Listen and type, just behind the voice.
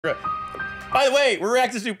By the way, we're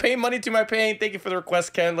reacting to Pay Money to My Pain. Thank you for the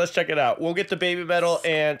request, Ken. Let's check it out. We'll get to Baby Metal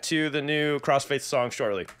and to the new Crossface song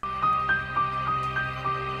shortly.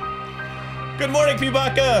 Good morning,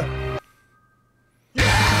 Pibaka.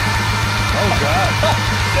 Oh, God.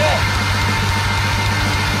 Yeah.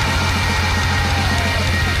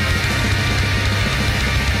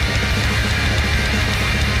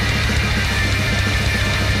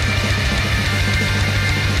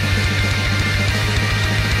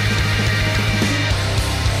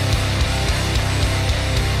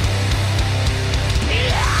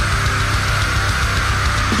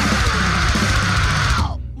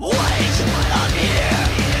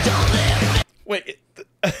 Wait,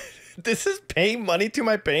 this is Pay Money to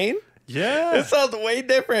My Pain? Yeah. It sounds way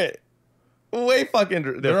different. Way fucking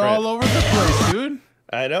different. They're all over the place, dude.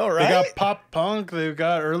 I know, right? They got pop punk. They've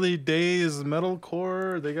got early days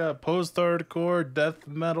metalcore. They got post-hardcore, death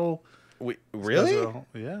metal. Really?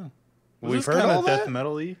 Yeah. We've heard all that? Death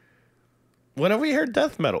metal-y? When have we heard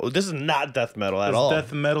death metal? This is not death metal at all.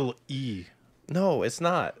 Death metal-y. No, it's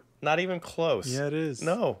not. Not even close. Yeah, it is.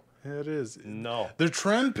 No. Yeah, it is. No. They're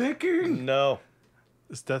trend picking. No.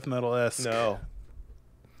 It's death metal-esque. No.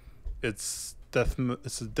 It's a death No.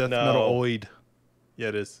 metal-oid. Yeah,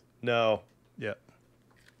 it is. No. Yeah.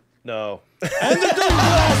 No. And they're doing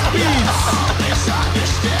blast beats.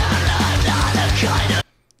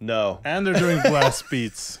 No. And they're doing blast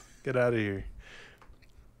beats. Get out of here.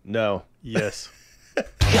 No. Yes.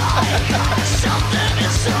 Something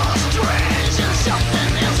is so strange and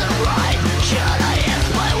something isn't right. Should I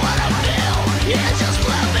explain what I feel? You just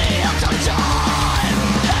left me up to time.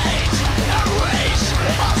 Hate and rage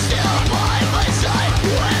are still by my side.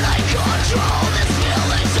 When I control this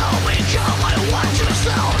feeling, so become my one true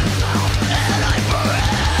self. And I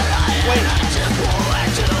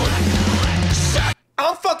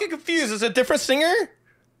I'm fucking confused. Is it a different singer?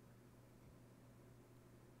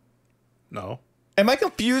 No. Am I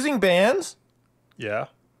confusing bands? Yeah.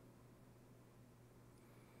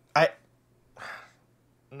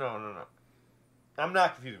 No. I'm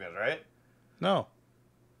not confusing bands, right? No.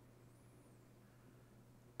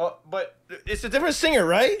 Oh, but it's a different singer,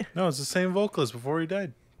 right? No, it's the same vocalist before he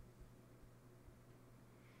died.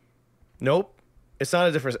 Nope. It's not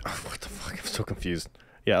a different... Oh, what the fuck? I'm so confused.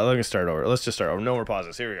 Yeah, let me start over. Let's just start over. No more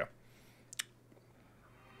pauses. Here we go.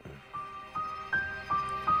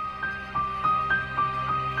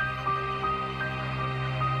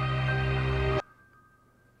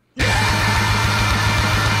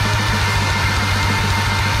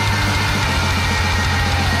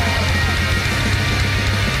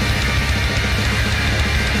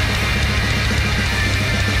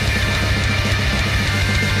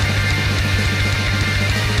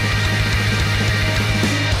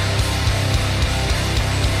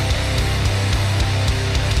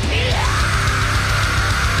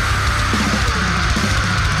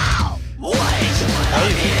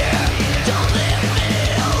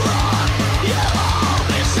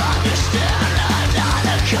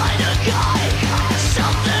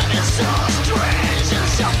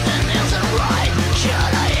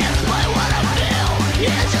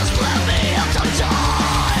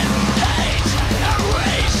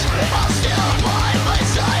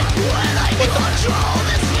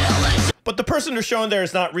 But the person they're showing there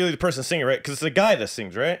is not really the person singing, right? Because it's a guy that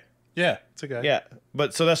sings, right? Yeah, it's a guy. Yeah,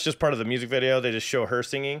 but so that's just part of the music video. They just show her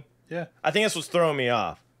singing. Yeah. I think that's what's throwing me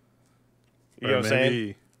off. You know what I'm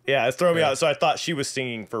saying? Yeah, it's throwing me off. So I thought she was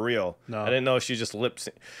singing for real. No. I didn't know she just lip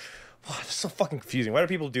sync. Oh, it's so fucking confusing. Why do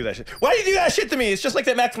people do that shit? Why do you do that shit to me? It's just like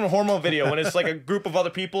that Maximum Hormone video when it's like a group of other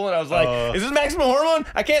people, and I was like, is this Maximum Hormone?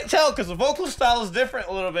 I can't tell because the vocal style is different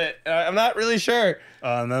a little bit. I'm not really sure.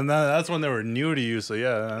 And then that's when they were new to you, so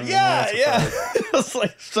yeah. Yeah. It was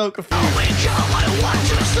like so confusing.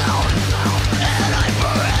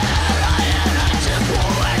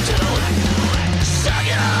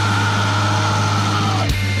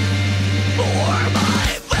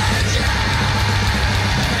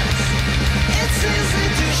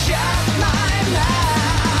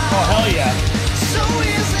 Oh, hell yeah.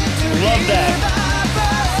 Love that.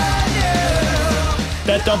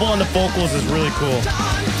 That double on the vocals is really cool.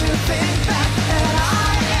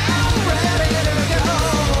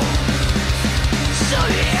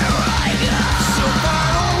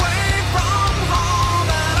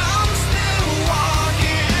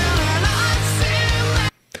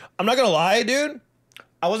 I'm not gonna lie, dude.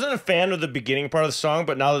 I wasn't a fan of the beginning part of the song,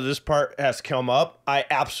 but now that this part has come up, I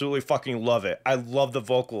absolutely fucking love it. I love the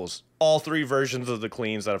vocals. All three versions of the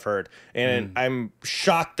cleans that I've heard. And I'm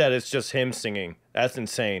shocked that it's just him singing. That's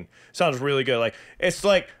insane. Sounds really good. Like, it's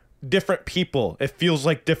like different people. It feels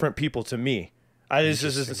like different people to me. I was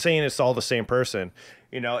just saying it's all the same person.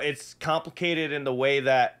 You know, it's complicated in the way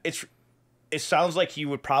that it sounds like he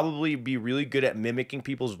would probably be really good at mimicking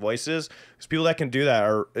people's voices, because people that can do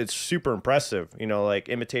that it's super impressive. You know, like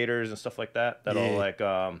imitators and stuff like that. That'll like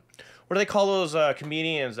what do they call those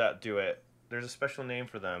comedians that do it? There's a special name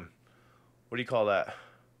for them. What do you call that?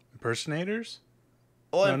 Impersonators?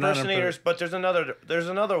 Well, no, impersonators, but there's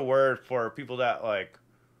another word for people that like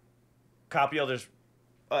copy others.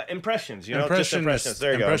 Impressions, you know, just impressions.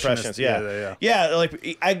 There you go, impressions. Yeah.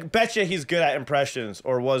 Like I bet you he's good at impressions,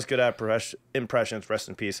 or was good at impressions. Rest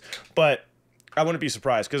in peace. But I wouldn't be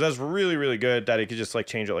surprised, because that's really, really good that he could just like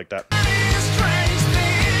change it like that.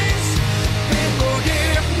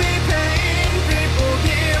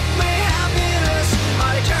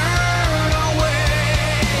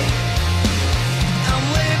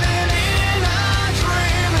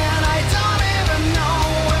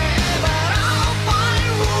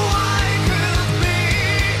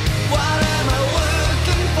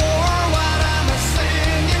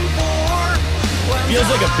 Feels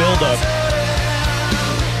like a build-up.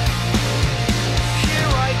 Here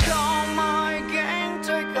I come, my gang.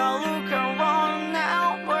 Take a look around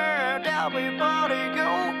now. Where'd everybody go?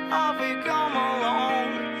 Have we come along?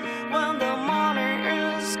 When the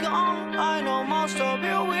money is gone, I know most of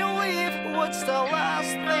you will leave. What's the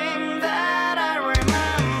last thing that I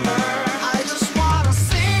remember? I just wanna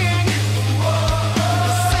sing.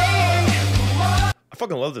 I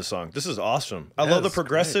fucking love this song. This is awesome. I love the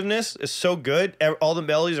progressiveness. It's so good. All the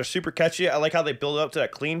melodies are super catchy. I like how they build up to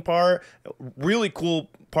that clean part. Really cool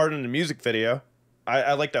part in the music video.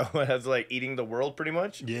 I like that one. It has like eating the world pretty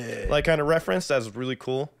much. Yeah. Like kind of reference. That's really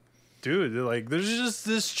cool. Dude, like there's just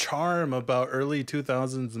this charm about early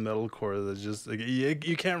 2000s metalcore that just like,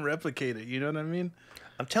 you can't replicate it. You know what I mean?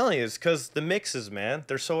 I'm telling you, it's because the mixes, man,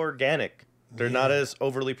 they're so organic. They're not as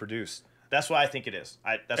overly produced. That's what I think it is.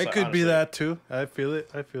 It could be that too. I feel it.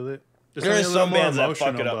 There is some bands that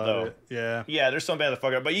fuck it up though. Yeah. Yeah, there's some bands that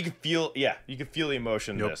fuck it up, but you can feel the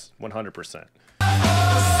emotion in this 100%.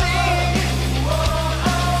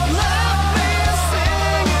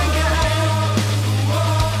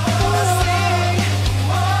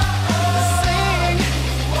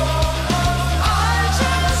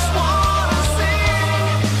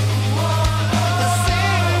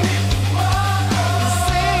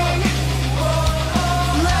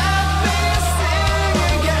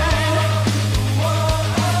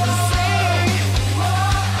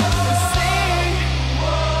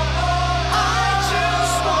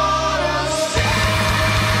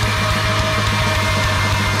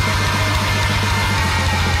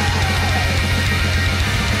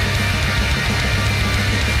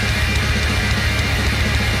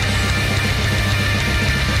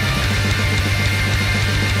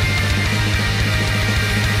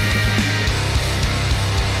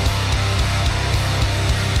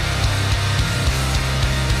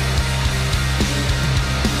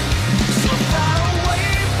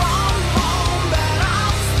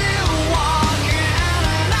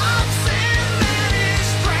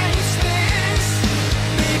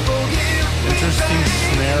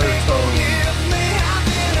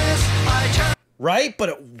 Right? But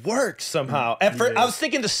it works somehow. At first, I was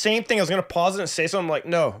thinking the same thing. I was going to pause it and say something like,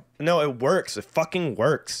 no, it works. It fucking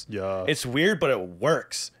works. Yeah. It's weird, but it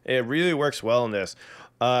works. It really works well in this.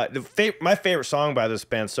 My favorite song by this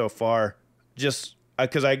band so far, just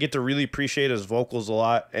because I get to really appreciate his vocals a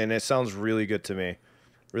lot, and it sounds really good to me.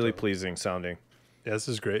 Really pleasing sounding. Yeah, this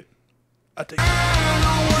is great. I take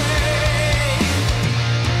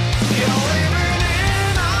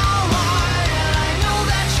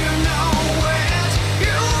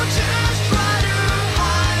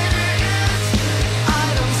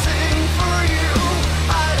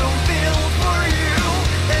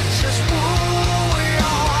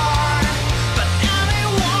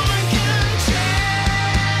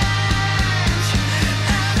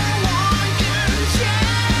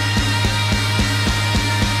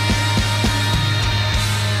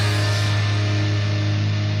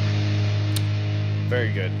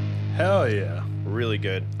Very good. Hell yeah. Really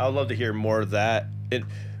good. I would love to hear more of that. It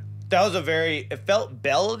felt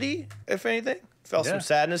ballady, if anything. Felt some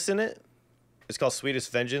sadness in it. It's called Sweetest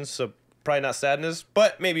Vengeance, so probably not sadness,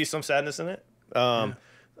 but maybe some sadness in it. I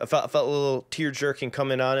felt a little tear jerking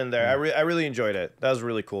coming on in there. I really enjoyed it. That was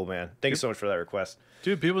really cool, man. Thank you so much for that request.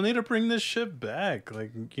 Dude, people need to bring this shit back.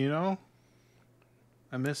 Like, you know,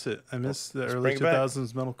 I miss it. I miss the early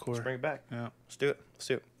 2000s metalcore. Let's bring it back. Yeah. Let's do it.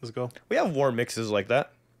 Let's go. We have warm mixes like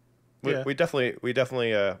that. Yeah. We definitely.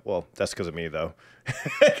 Well, that's because of me though,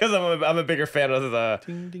 because I'm a bigger fan of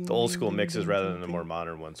the old school mixes rather than the more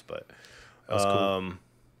modern ones. But, cool.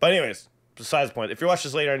 But anyways, besides the point. If you're watching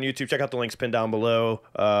this later on YouTube, check out the links pinned down below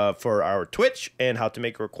for our Twitch and how to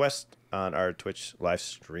make a request on our Twitch live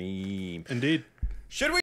stream. Indeed. Should we